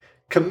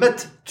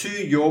commit to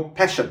your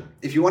passion.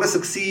 If you want to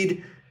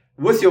succeed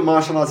with your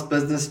martial arts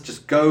business,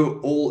 just go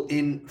all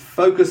in,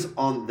 focus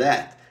on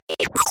that.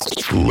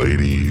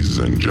 Ladies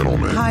and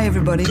gentlemen. Hi,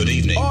 everybody. Good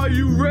evening. Are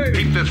you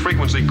ready? Keep this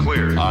frequency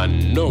clear. I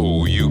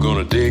know you're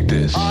gonna dig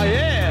this. I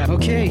am.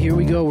 Okay, here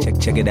we go.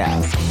 Check it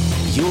out.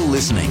 You're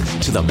listening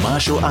to the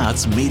Martial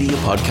Arts Media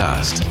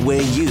Podcast,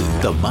 where you,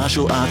 the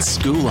martial arts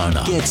school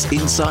owner, gets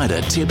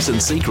insider tips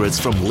and secrets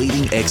from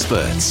leading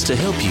experts to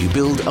help you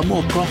build a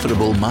more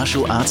profitable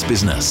martial arts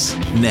business.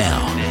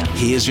 Now,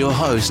 here's your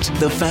host,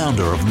 the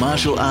founder of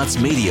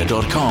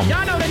martialartsmedia.com,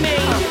 Y'all know the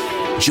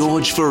name.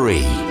 George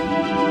Fourie.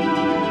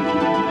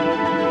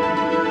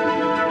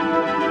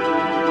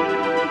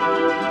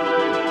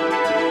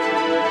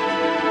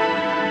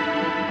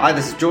 Hi,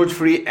 this is George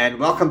Fourie, and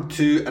welcome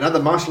to another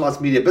Martial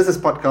Arts Media Business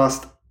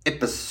Podcast,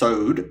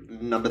 episode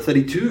number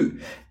 32.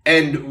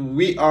 And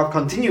we are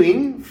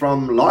continuing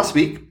from last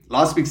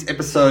week's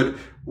episode,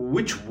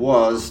 which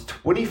was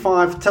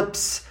 25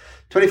 tips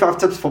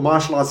for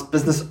martial arts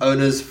business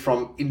owners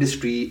from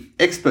industry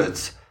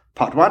experts,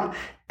 part 1.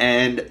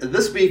 And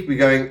this week we're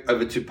going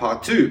over to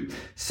part 2.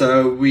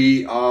 So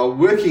we are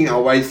working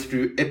our way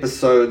through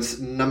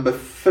episodes number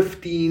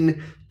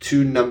 15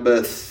 to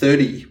number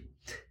 30.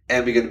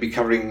 And we're going to be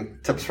covering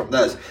tips from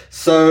those.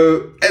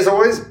 So, as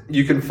always,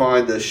 you can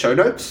find the show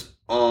notes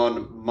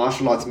on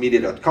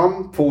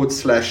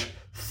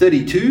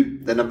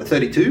martialartsmedia.com/32, the number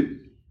 32.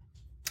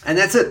 And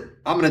that's it.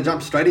 I'm going to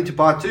jump straight into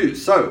part 2.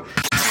 So,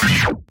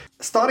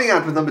 starting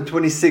out with number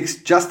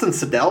 26, Justin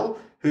Siddell,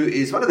 who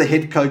is one of the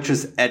head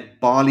coaches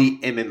at Bali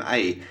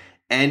MMA.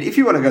 And if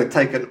you want to go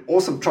take an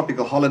awesome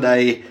tropical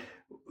holiday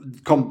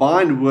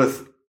combined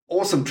with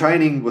awesome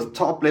training with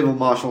top level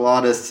martial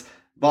artists,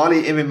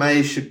 Bali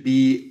MMA should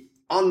be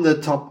on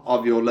the top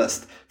of your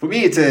list. For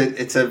me, it's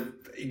a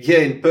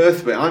here in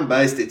Perth where I'm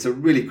based, it's a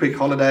really quick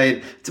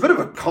holiday. It's a bit of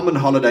a common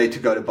holiday to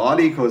go to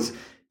Bali because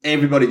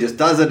everybody just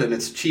does it, and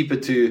it's cheaper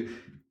to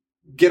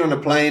get on a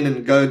plane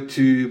and go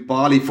to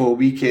Bali for a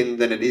weekend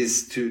than it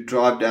is to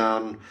drive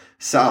down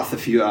south a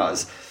few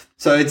hours.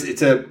 So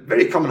it's a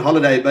very common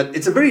holiday, but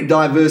it's a very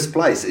diverse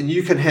place, and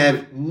you can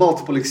have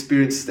multiple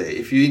experiences there.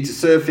 If you're into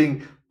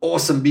surfing,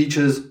 awesome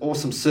beaches,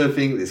 awesome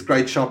surfing, there's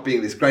great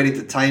shopping, there's great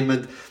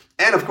entertainment,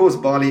 and of course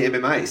Bali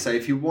MMA. So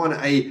if you want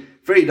a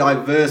very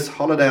diverse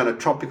holiday on a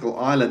tropical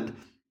island,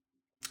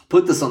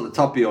 put this on the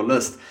top of your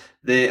list.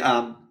 There,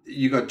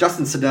 you got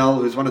Justin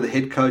Siddell, who's one of the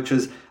head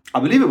coaches. I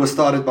believe it was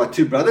started by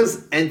two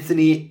brothers,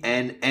 Anthony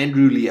and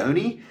Andrew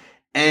Leone.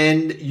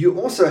 And you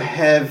also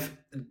have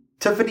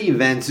Tiffany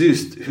Van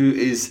Zoost, who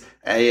is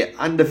a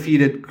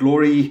undefeated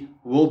Glory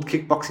World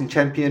Kickboxing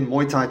Champion,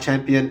 Muay Thai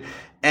Champion.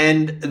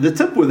 And the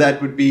tip with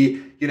that would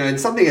be, and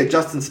something that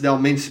Justin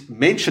Siddell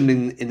mentioned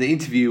in the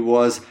interview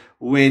was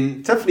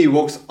when Tiffany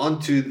walks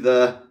onto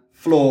the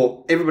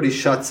floor, everybody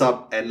shuts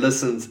up and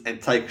listens and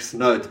takes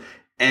note.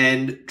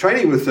 And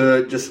training with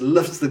her just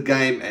lifts the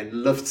game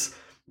and lifts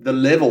the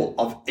level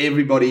of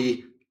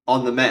everybody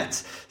on the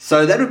mat.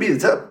 So that would be the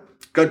tip.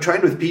 Go train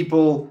with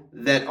people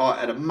that are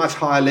at a much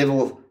higher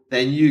level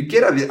than you.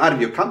 Get out of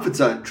your comfort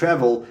zone,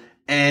 travel,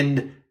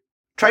 and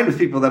train with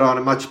people that are on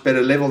a much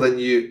better level than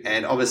you,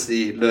 and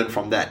obviously learn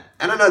from that.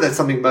 And I know that's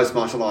something most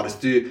martial artists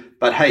do,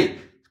 but hey,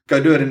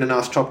 go do it in a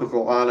nice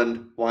tropical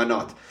island. Why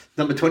not?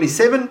 Number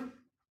 27,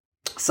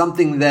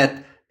 something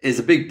that is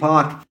a big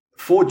part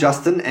for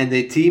Justin and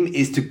their team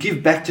is to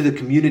give back to the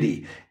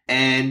community.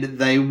 And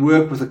they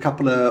work with a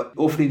couple of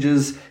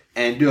orphanages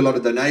and do a lot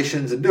of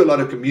donations and do a lot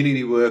of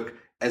community work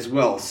as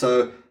well.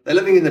 So they're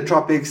living in the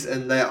tropics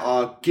and they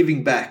are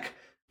giving back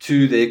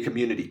to their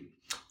community.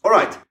 All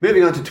right,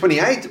 moving on to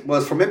 28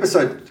 was from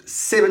episode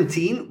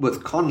 17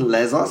 with Con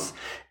Lazos,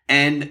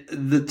 and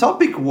the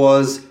topic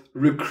was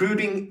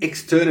recruiting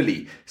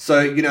externally.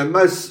 So,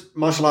 most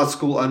martial arts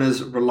school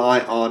owners rely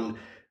on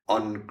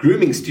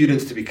grooming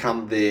students to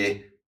become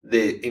their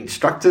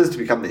instructors, to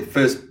become their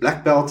first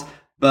black belt.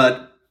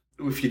 But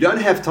if you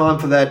don't have time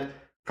for that,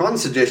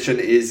 Con's suggestion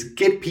is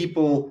get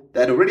people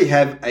that already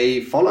have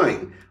a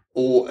following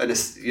or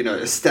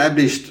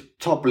established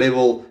top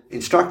level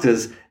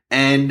instructors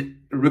and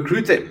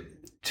recruit them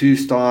to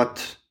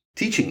start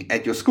teaching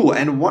at your school.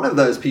 And one of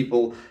those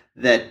people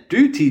that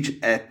do teach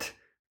at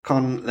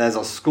Con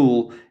Lazos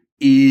School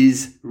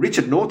is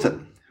Richard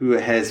Norton, who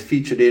has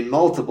featured in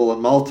multiple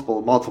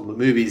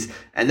movies,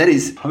 and that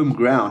is home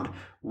ground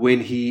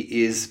when he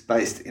is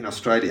based in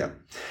Australia.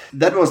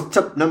 That was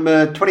tip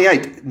number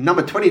 28.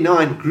 Number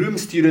 29, groom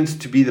students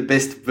to be the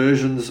best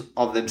versions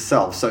of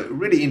themselves. So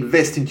really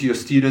invest into your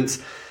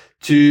students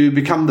to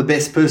become the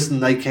best person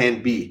they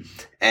can be.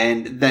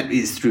 And that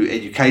is through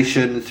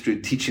education,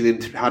 through teaching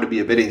them how to be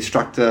a better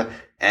instructor,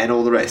 and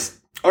all the rest.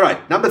 All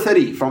right, number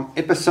 30 from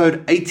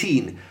episode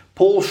 18,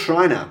 Paul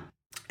Schreiner.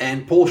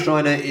 And Paul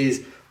Schreiner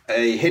is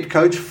a head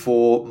coach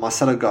for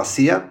Marcelo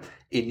Garcia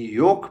in New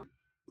York.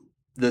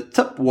 The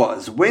tip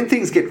was, when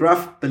things get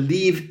rough,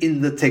 believe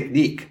in the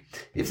technique.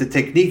 If the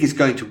technique is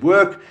going to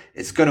work,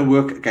 it's going to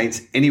work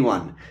against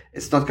anyone.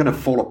 It's not going to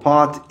fall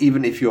apart,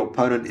 even if your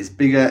opponent is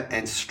bigger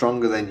and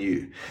stronger than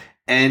you.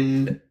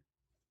 And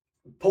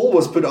Paul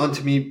was put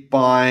onto me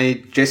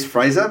by Jess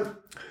Fraser,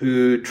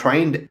 who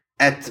trained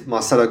at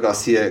Marcelo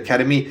Garcia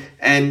Academy.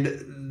 And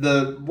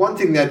the one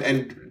thing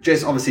and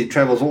Jess obviously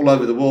travels all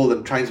over the world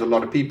and trains with a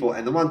lot of people.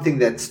 And the one thing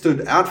that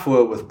stood out for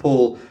her with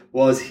Paul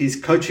was his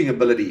coaching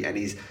ability and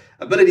his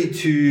ability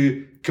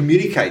to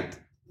communicate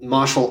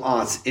martial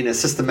arts in a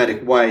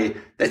systematic way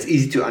that's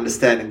easy to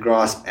understand and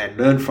grasp and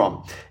learn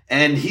from.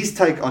 And his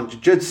take on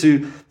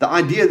jiu-jitsu, the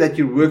idea that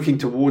you're working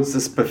towards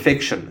this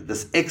perfection,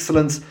 this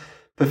excellence,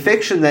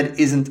 perfection that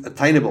isn't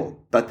attainable,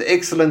 but the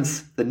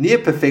excellence, the near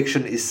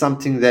perfection, is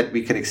something that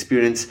we can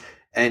experience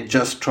and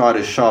just try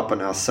to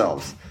sharpen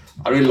ourselves.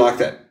 I really like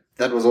that.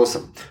 That was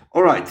awesome.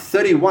 All right,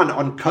 31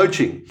 on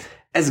coaching.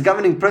 As a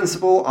governing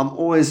principle, I'm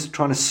always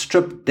trying to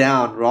strip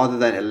down rather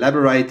than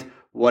elaborate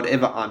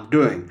whatever I'm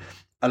doing.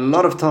 A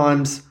lot of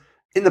times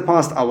in the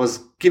past, I was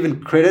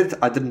given credit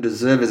I didn't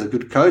deserve as a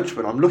good coach.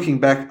 When I'm looking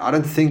back, I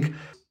don't think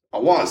I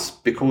was,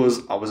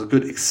 because I was a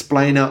good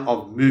explainer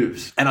of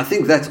moves. And I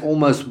think that's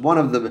almost one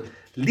of the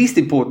least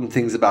important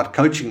things about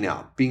coaching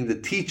now, being the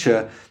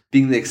teacher,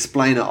 being the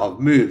explainer of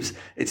moves.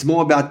 It's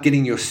more about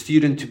getting your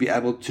student to be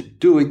able to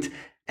do it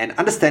and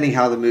understanding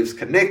how the moves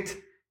connect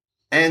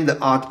and the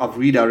art of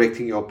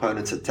redirecting your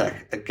opponent's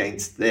attack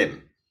against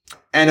them.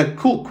 And a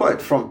cool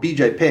quote from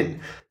BJ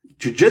Penn: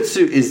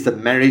 Jiu-jitsu is the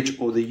marriage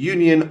or the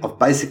union of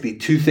basically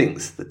two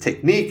things, the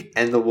technique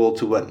and the will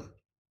to win.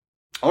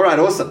 All right,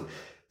 awesome.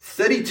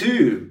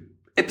 32,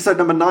 episode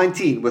number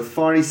 19 with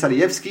Fari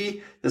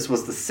Salievsky. This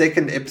was the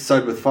second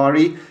episode with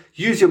Fari.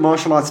 Use your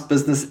martial arts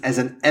business as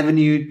an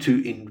avenue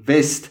to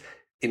invest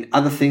in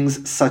other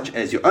things such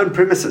as your own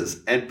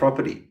premises and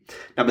property.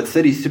 Number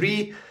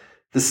 33,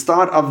 the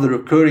start of the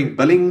recurring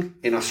billing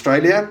in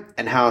Australia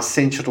and how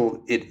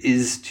essential it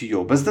is to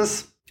your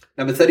business.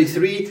 Number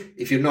 33,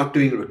 if you're not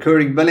doing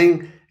recurring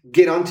billing,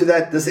 get onto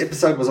that. This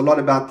episode was a lot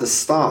about the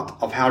start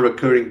of how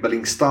recurring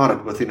billing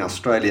started within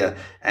Australia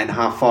and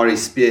how Fari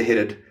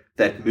spearheaded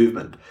that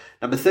movement.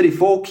 Number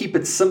 34, keep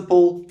it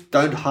simple,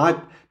 don't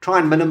hype. Try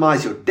and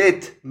minimize your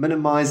debt,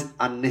 minimize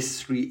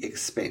unnecessary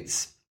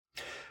expense.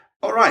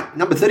 All right,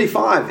 number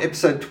 35,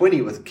 episode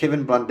 20 with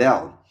Kevin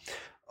Blundell.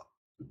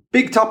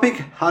 Big topic,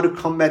 how to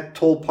combat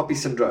tall poppy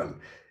syndrome.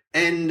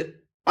 And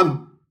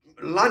I'm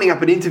lining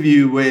up an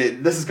interview where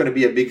this is going to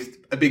be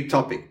a big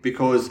topic,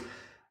 because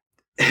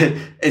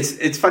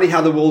it's funny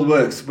how the world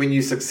works. When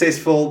you're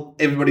successful,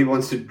 everybody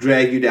wants to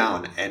drag you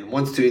down and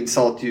wants to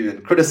insult you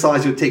and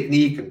criticize your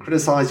technique and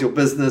criticize your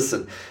business,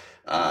 and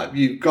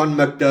you've gone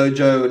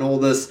McDojo and all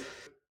this.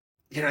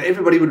 You know,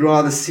 everybody would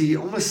rather see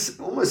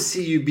almost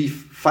see you be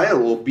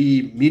fail or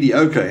be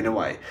mediocre in a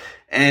way.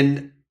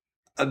 And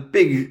a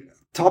big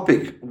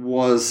topic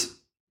was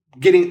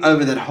getting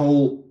over that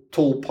whole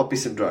tall poppy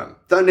syndrome.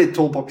 Don't let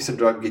tall poppy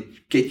syndrome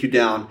get you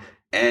down,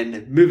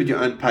 and move at your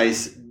own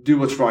pace. Do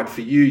what's right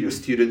for you, your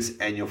students,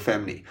 and your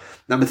family.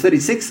 Number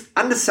 36,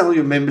 undersell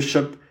your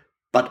membership,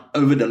 but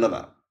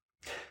over-deliver.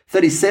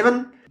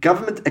 37,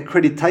 government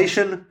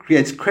accreditation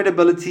creates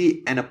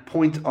credibility and a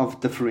point of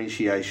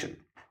differentiation.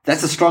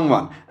 That's a strong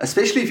one,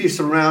 especially if you're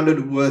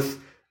surrounded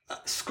with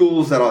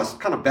schools that are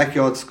kind of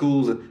backyard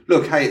schools. And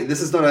look, hey,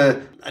 this is not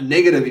a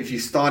negative if you're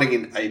starting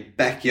in a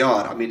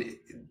backyard. I mean,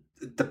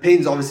 it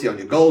depends obviously on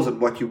your goals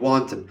and what you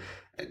want, and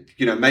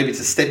you know, maybe it's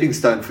a stepping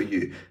stone for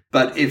you.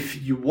 But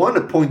if you want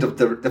a point of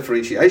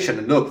differentiation,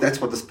 and look, that's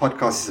what this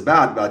podcast is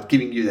about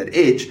giving you that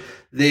edge,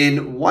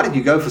 then why did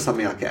you go for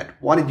something like that?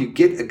 Why did you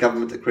get a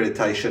government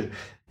accreditation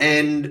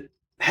and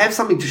have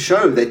something to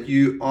show that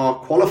you are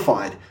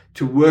qualified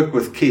to work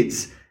with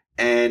kids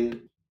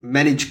and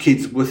manage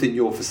kids within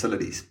your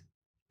facilities?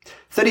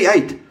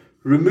 38,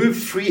 remove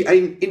free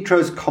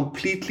intros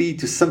completely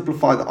to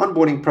simplify the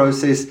onboarding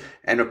process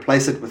and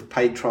replace it with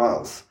paid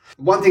trials.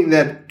 One thing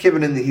that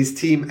Kevin and his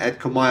team at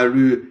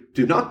Komayaru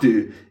do not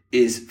do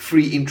is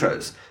free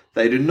intros.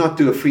 They do not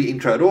do a free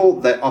intro at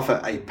all. They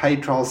offer a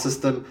paid trial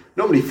system,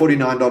 normally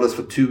 $49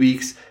 for 2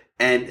 weeks,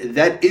 and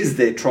that is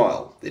their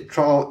trial. Their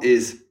trial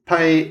is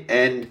pay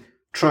and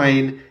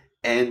train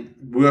and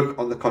work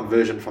on the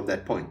conversion from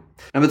that point.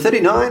 Number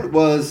 39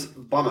 was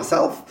by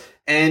myself,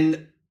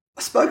 and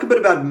I spoke a bit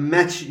about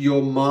match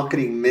your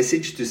marketing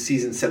message to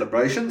season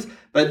celebrations,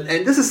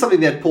 and this is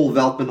something that Paul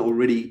Veltman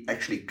already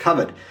actually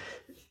covered.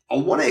 I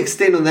want to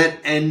extend on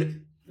that,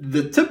 and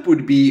the tip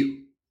would be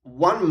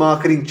one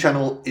marketing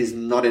channel is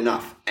not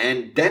enough.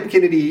 And Dan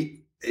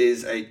Kennedy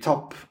is a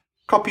top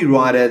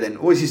copywriter that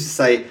always used to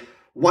say,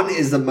 one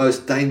is the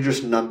most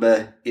dangerous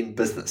number in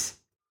business,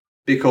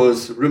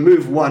 because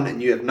remove one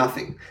and you have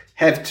nothing.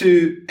 Have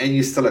two and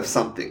you still have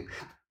something.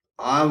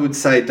 I would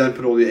say don't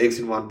put all your eggs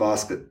in one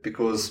basket,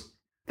 because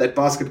that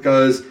basket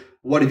goes,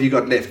 what have you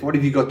got left? What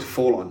have you got to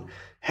fall on?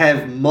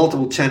 Have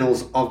multiple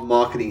channels of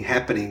marketing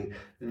happening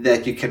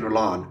that you can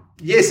rely on.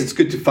 Yes, it's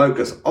good to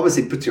focus.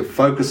 Obviously, put your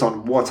focus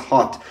on what's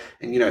hot,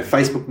 and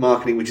Facebook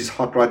marketing, which is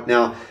hot right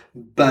now,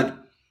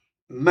 but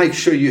make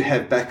sure you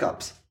have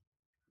backups,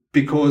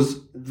 because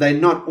they're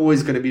not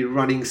always going to be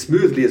running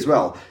smoothly as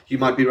well. You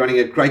might be running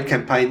a great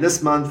campaign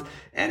this month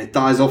and it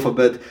dies off a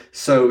bit.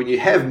 So when you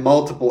have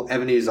multiple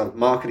avenues of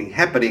marketing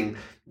happening,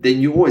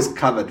 then you're always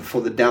covered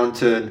for the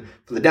downturn,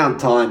 for the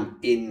downtime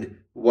in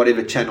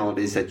whatever channel it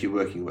is that you're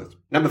working with.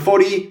 Number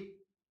 40,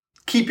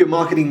 keep your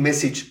marketing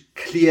message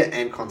clear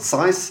and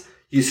concise.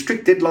 Use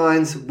strict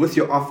deadlines with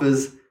your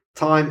offers,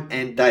 time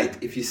and date.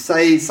 If you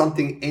say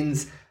something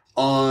ends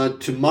on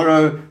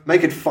tomorrow,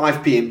 make it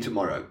 5 p.m.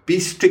 tomorrow. Be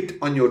strict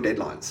on your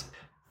deadlines.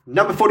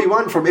 Number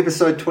 41 from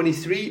episode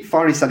 23,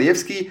 Fari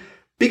Salievsky,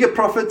 bigger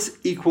profits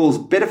equals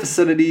better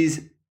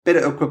facilities,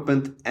 better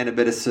equipment, and a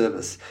better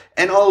service.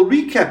 And I'll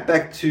recap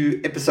back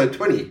to episode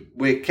 20,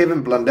 where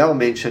Kevin Blundell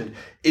mentioned,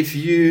 if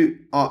you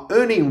are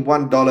earning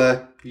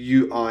 $1,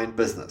 you are in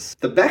business.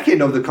 The back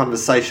end of the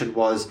conversation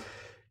was,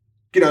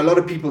 a lot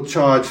of people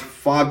charge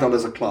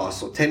 $5 a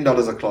class or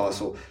 $10 a class,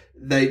 or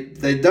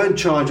they don't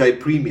charge a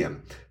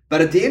premium.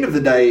 But at the end of the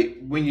day,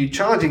 when you're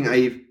charging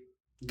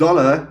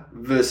 $1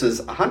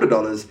 versus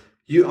 $100,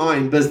 you are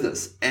in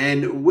business.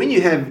 And when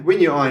you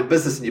are in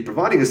business and you're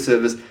providing a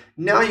service,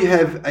 now you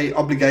have an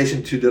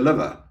obligation to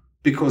deliver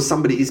because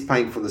somebody is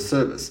paying for the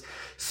service.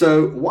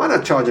 So why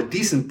not charge a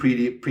decent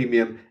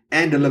premium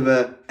and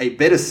deliver a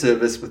better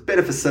service with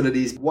better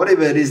facilities,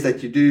 whatever it is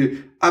that you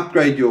do,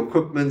 upgrade your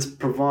equipment,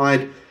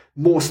 provide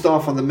more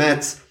staff on the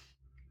mats,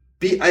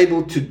 be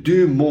able to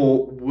do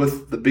more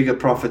with the bigger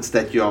profits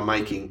that you are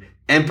making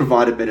and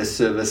provide a better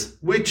service,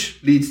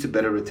 which leads to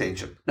better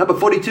retention. Number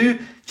 42,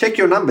 check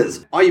your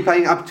numbers. Are you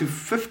paying up to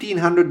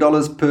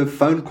 $1,500 per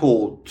phone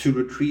call to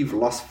retrieve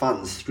lost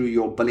funds through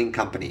your billing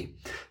company?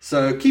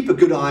 So keep a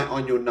good eye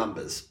on your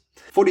numbers.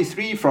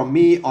 43 from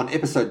me on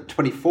episode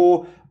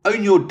 24,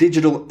 own your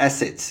digital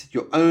assets,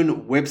 your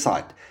own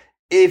website.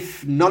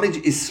 If knowledge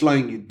is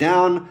slowing you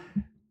down,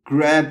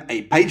 grab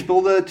a page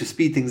builder to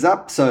speed things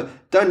up. So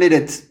don't let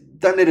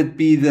it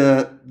be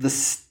the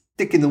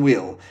stick in the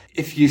wheel.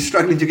 If you're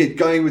struggling to get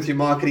going with your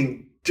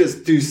marketing,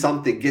 just do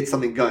something, get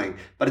something going.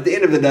 But at the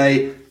end of the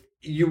day,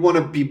 you want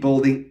to be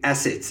building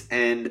assets.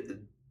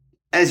 And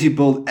as you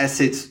build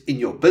assets in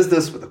your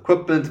business with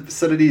equipment,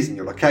 facilities, and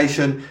your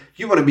location,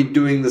 you want to be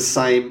doing the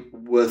same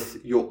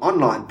with your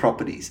online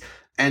properties.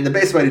 And the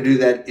best way to do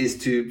that is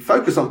to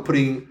focus on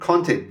putting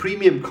content,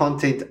 premium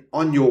content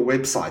on your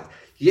website.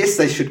 Yes,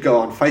 they should go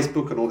on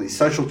Facebook and all these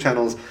social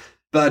channels,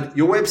 but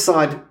your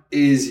website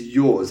is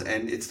yours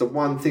and it's the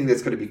one thing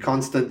that's going to be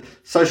constant.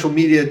 Social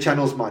media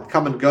channels might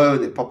come and go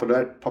and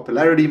their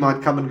popularity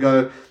might come and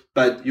go,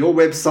 but your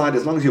website,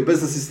 as long as your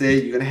business is there,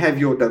 you're going to have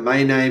your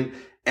domain name,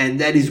 and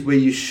that is where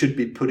you should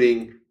be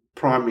putting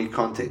primary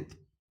content.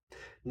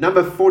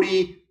 Number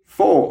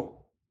 44,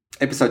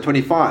 episode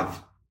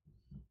 25.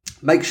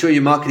 Make sure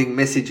your marketing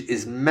message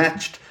is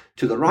matched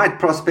to the right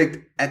prospect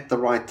at the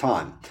right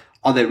time.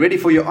 Are they ready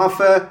for your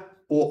offer,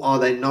 or are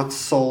they not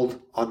sold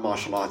on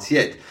martial arts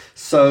yet?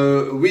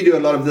 So we do a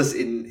lot of this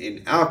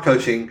in our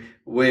coaching,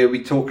 where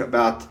we talk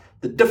about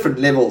the different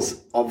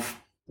levels of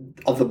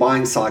the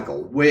buying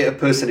cycle, where a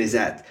person is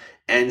at.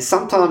 And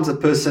sometimes a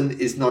person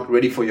is not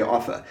ready for your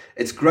offer.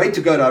 It's great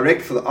to go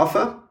direct for the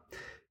offer,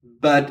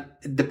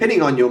 but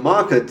depending on your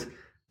market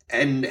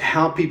and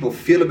how people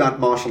feel about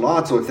martial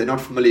arts, or if they're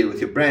not familiar with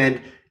your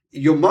brand,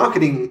 your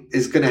marketing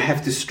is going to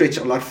have to stretch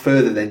a lot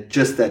further than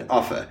just that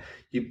offer.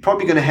 You're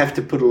probably going to have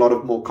to put a lot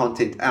of more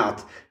content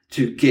out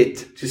to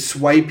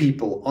sway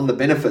people on the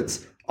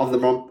benefits of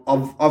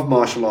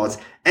martial arts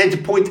and to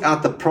point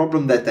out the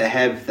problem that they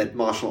have that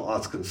martial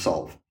arts can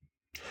solve.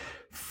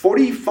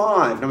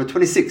 45, number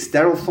 26,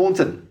 Daryl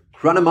Thornton.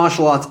 Run a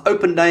martial arts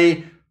open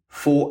day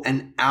for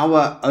an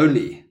hour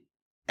only.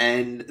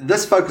 And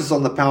this focuses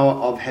on the power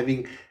of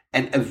having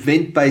an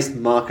event-based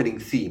marketing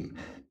theme.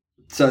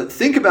 So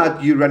think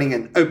about you running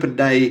an open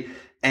day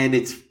and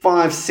it's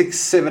 5, 6,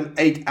 7,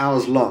 8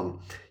 hours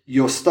long.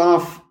 Your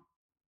staff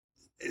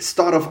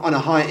start off on a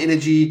high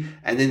energy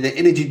and then the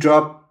energy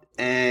drop,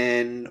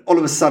 and all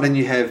of a sudden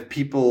you have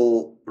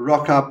people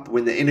rock up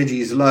when the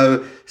energy is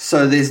low.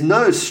 So there's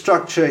no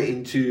structure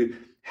into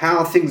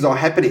how things are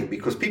happening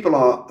because people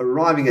are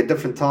arriving at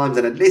different times,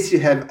 and unless you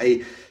have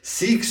a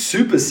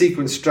super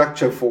sequence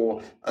structure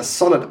for a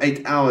solid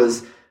 8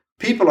 hours,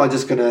 people are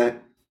just going to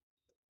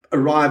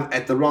arrive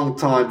at the wrong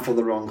time for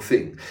the wrong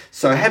thing.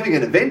 So having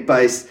an event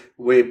base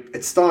where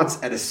it starts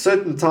at a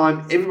certain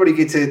time, everybody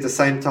gets there at the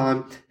same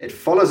time, it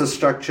follows a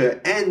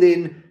structure, and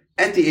then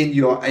at the end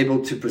you are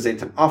able to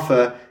present an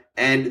offer.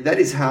 And that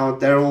is how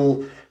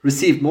Daryl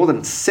received more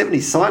than 70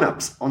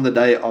 signups on the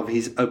day of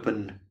his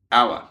open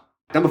hour.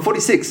 Number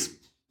 46,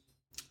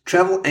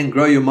 travel and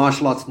grow your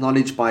martial arts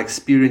knowledge by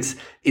experience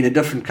in a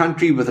different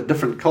country with a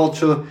different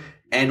culture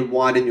and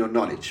widen your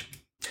knowledge.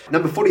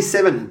 Number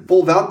 47,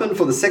 Paul Veltman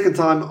for the second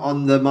time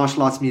on the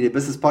Martial Arts Media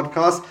Business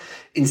Podcast.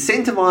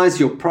 Incentivize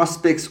your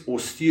prospects or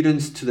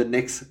students to the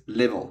next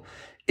level.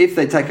 If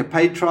they take a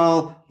paid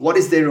trial, what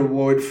is their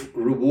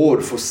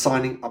reward for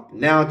signing up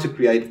now to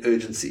create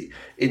urgency?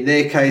 In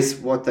their case,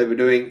 what they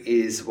do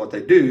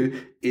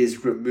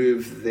is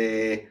remove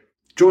their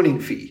joining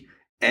fee.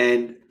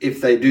 And if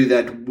they do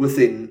that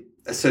within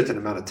a certain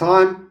amount of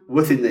time,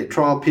 within their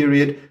trial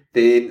period,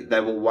 then they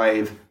will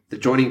waive the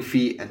joining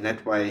fee, and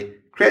that way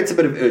creates a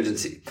bit of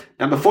urgency.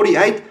 Number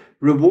 48,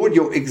 Reward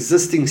your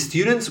existing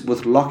students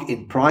with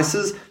lock-in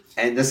prices.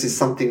 And this is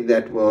something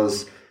that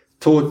was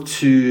taught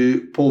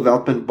to Paul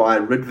Veltman by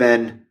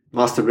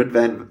Master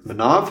Ridvan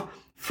Manav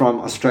from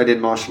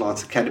Australian Martial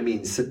Arts Academy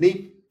in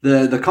Sydney.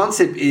 The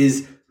concept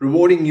is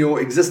rewarding your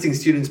existing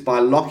students by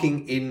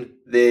locking in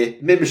their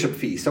membership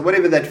fee. So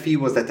whatever that fee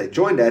was that they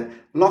joined at,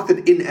 lock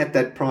it in at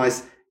that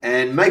price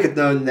and make it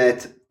known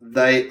that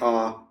they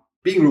are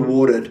being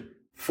rewarded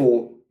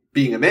for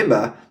being a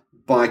member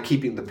by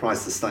keeping the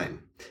price the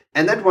same.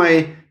 And that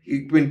way,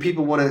 when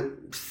people want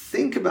to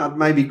think about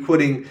maybe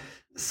quitting,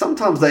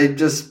 sometimes they're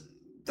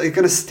going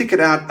to stick it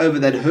out over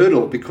that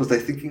hurdle because they're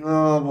thinking,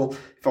 oh, well,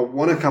 if I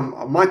want to come,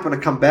 I might want to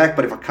come back,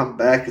 but if I come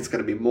back, it's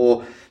going to be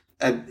more.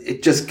 And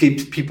it just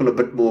keeps people a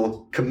bit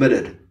more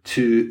committed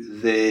to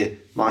their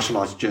martial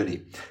arts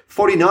journey.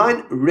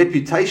 49,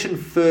 reputation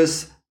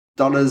first,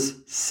 dollars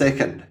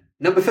second.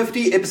 Number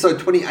 50, episode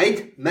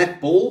 28,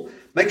 Matt Ball.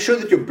 Make sure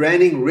that your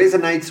branding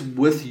resonates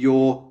with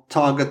your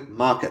target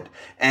market.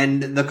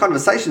 And the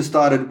conversation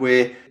started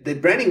where the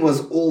branding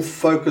was all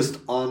focused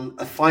on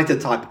a fighter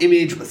type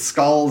image with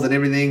skulls and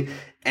everything.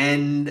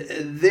 And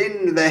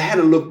then they had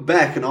a look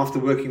back, and after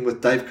working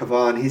with Dave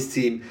Kavar and his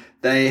team,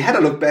 they had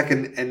a look back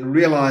and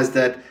realized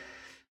that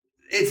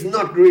it's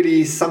not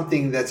really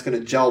something that's going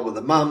to gel with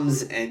the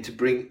mums and to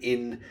bring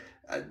in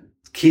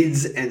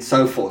kids and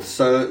so forth.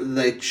 So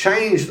they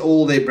changed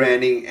all their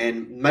branding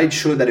and made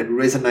sure that it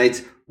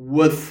resonates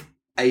with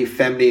a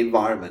family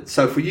environment.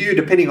 So for you,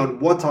 depending on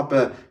what type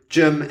of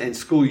gym and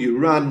school you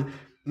run,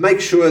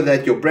 make sure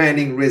that your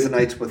branding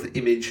resonates with the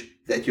image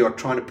that you are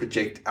trying to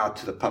project out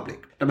to the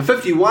public. Number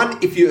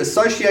 51, if you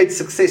associate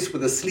success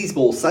with a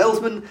sleazeball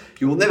salesman,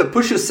 you will never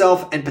push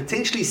yourself and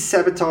potentially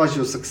sabotage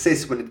your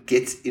success when it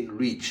gets in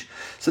reach.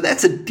 So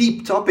that's a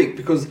deep topic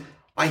because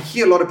I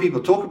hear a lot of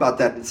people talk about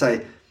that and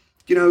say,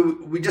 you know,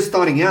 we're just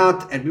starting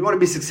out and we want to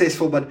be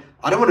successful, but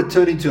I don't want to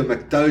turn into a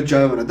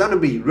McDojo and I don't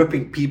want to be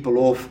ripping people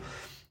off.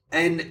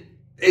 And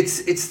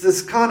it's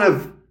this kind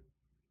of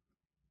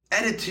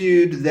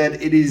attitude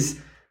that it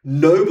is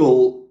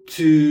noble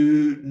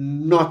to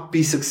not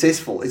be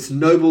successful. It's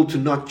noble to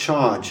not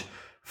charge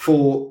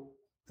for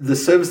the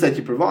service that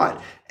you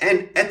provide.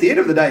 And at the end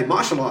of the day,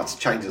 martial arts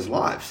changes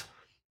lives.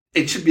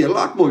 It should be a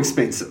lot more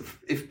expensive.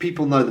 If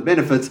people know the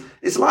benefits,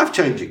 it's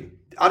life-changing.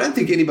 I don't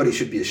think anybody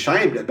should be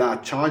ashamed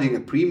about charging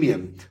a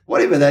premium,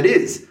 whatever that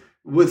is,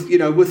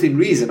 within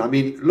reason. I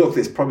mean, look,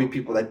 there's probably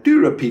people that do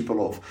rip people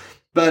off,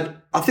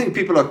 but I think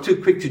people are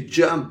too quick to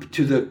jump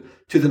to the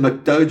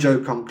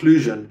McDojo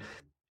conclusion.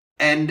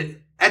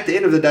 And at the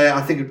end of the day,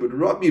 I think it would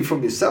rob you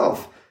from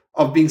yourself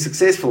of being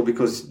successful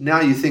because now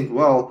you think,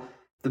 well,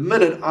 the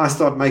minute I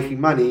start making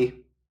money,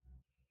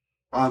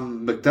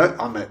 I'm going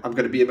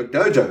to be a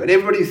McDojo. And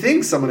everybody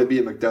thinks I'm going to be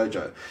a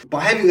McDojo.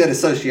 By having that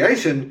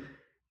association,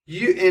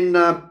 you end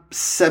up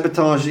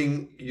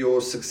sabotaging your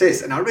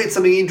success. And I read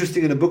something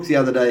interesting in a book the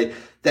other day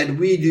that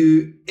we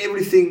do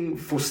everything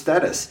for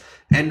status.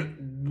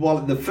 And while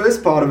the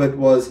first part of it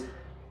was,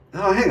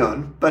 oh, hang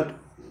on, but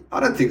I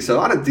don't think so.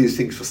 I don't do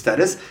things for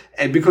status.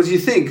 And because you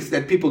think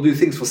that people do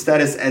things for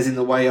status as in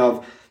the way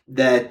of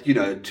that,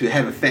 to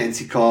have a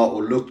fancy car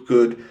or look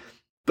good.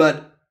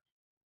 But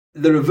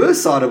the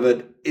reverse side of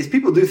it is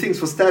people do things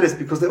for status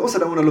because they also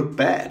don't want to look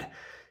bad.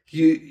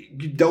 You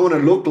don't want to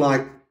look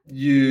like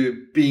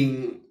you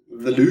being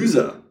the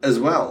loser as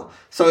well.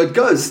 So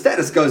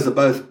status goes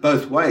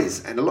both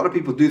ways. And a lot of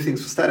people do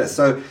things for status.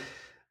 So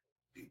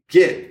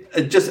yeah,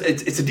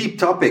 it's a deep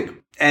topic.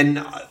 And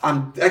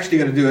I'm actually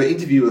going to do an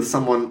interview with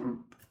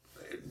someone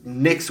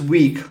next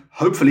week,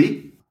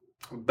 hopefully.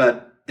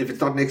 But if it's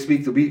not next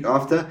week, the week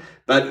after.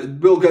 But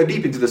we'll go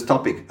deep into this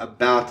topic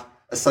about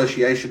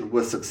association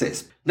with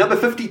success. Number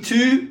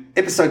 52,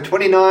 episode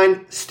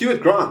 29,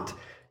 Stuart Grant.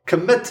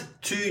 Commit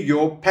to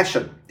your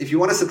passion. If you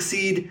want to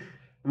succeed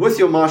with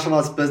your martial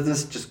arts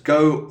business, just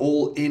go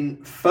all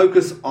in,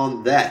 focus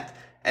on that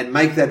and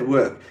make that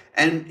work.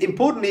 And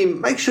importantly,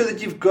 make sure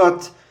that you've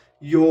got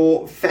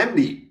your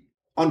family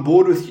on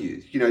board with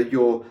you,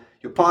 your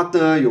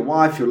partner, your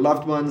wife, your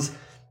loved ones.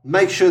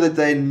 Make sure that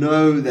they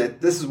know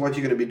that this is what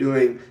you're going to be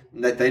doing,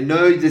 and that they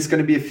know there's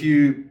going to be a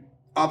few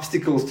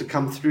obstacles to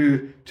come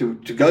through, to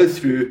go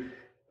through,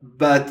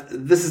 but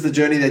this is the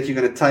journey that you're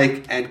going to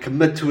take, and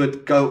commit to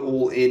it, go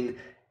all in,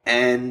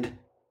 and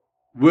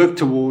work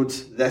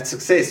towards that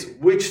success,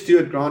 which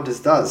Stuart Grant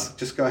does.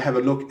 Just go have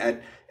a look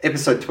at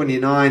episode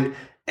 29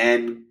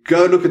 and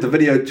go look at the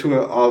video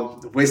tour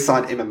of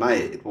Westside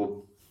MMA. It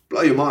will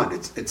blow your mind.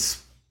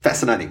 It's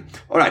fascinating.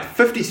 All right,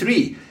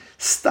 53,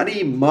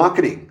 study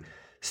marketing.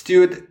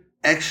 Stuart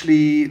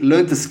actually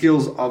learned the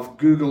skills of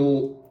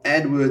Google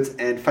AdWords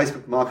and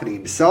Facebook marketing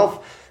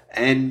himself,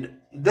 and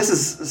this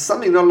is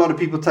something not a lot of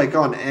people take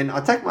on. And I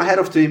take my hat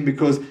off to him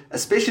because,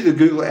 especially the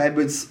Google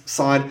AdWords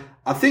side,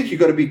 I think you've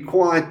got to be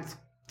quite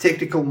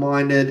technical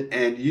minded,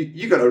 and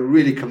you got to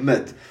really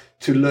commit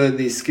to learn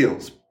these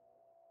skills.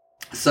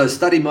 So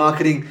study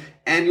marketing,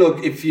 and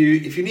look, if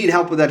you need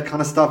help with that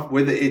kind of stuff,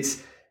 whether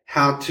it's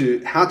how to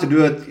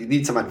do it, you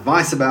need some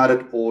advice about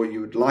it, or you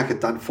would like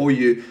it done for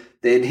you,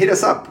 then hit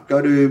us up.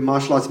 Go to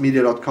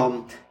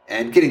martialartsmedia.com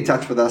and get in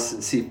touch with us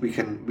and see if we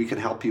can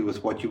help you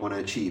with what you want to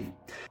achieve.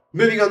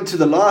 Moving on to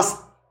the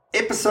last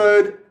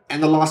episode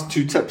and the last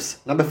 2 tips.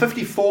 Number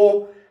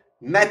 54,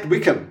 Matt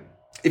Wickham.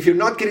 If you're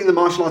not getting the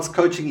martial arts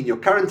coaching in your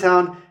current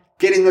town,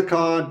 get in the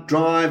car,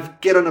 drive,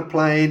 get on a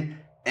plane,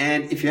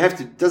 and if you have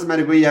to, doesn't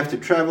matter where you have to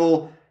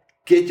travel,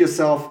 get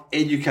yourself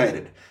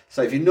educated.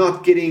 So if you're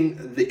not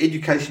getting the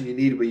education you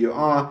need where you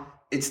are,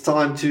 it's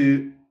time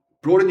to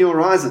broaden your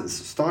horizons,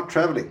 start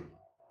traveling.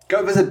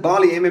 Go visit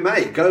Bali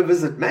MMA, go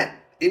visit Matt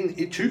in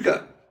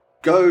Echuca.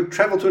 Go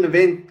travel to an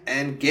event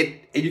and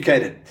get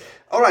educated.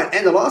 All right,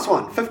 and the last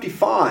one,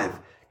 55.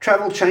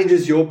 Travel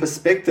changes your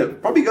perspective.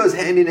 Probably goes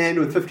hand in hand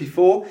with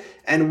 54.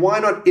 And why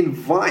not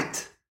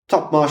invite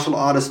top martial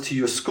artists to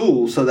your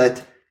school so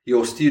that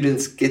your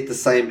students get the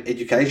same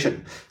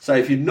education? So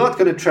if you're not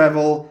going to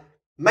travel,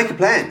 make a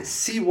plan.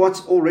 See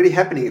what's already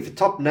happening. If a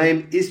top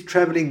name is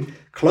traveling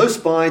close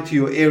by to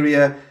your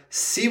area,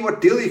 see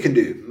what deal you can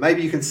do.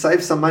 Maybe you can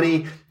save some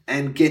money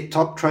and get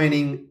top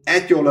training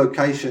at your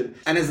location.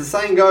 And as the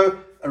saying goes,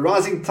 a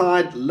rising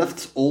tide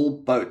lifts all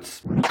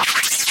boats.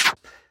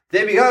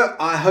 There we go.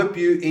 I hope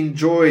you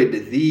enjoyed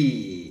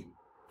the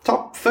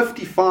top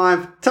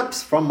 55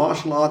 tips from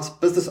martial arts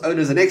business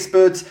owners and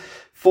experts.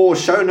 For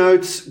show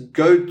notes,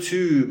 go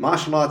to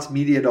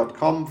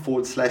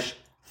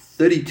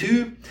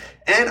martialartsmedia.com/32.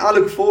 And I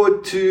look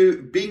forward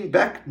to being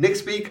back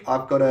next week.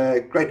 I've got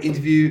a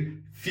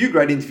few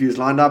great interviews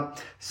lined up.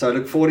 So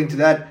look forward to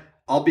that.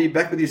 I'll be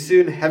back with you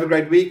soon. Have a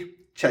great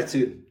week. Chat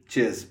soon.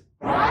 Cheers.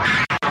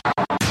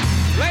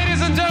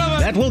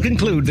 That will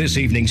conclude this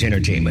evening's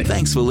entertainment.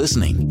 Thanks for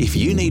listening. If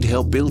you need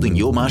help building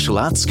your martial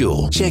arts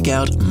school, check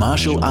out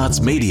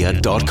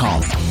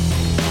martialartsmedia.com.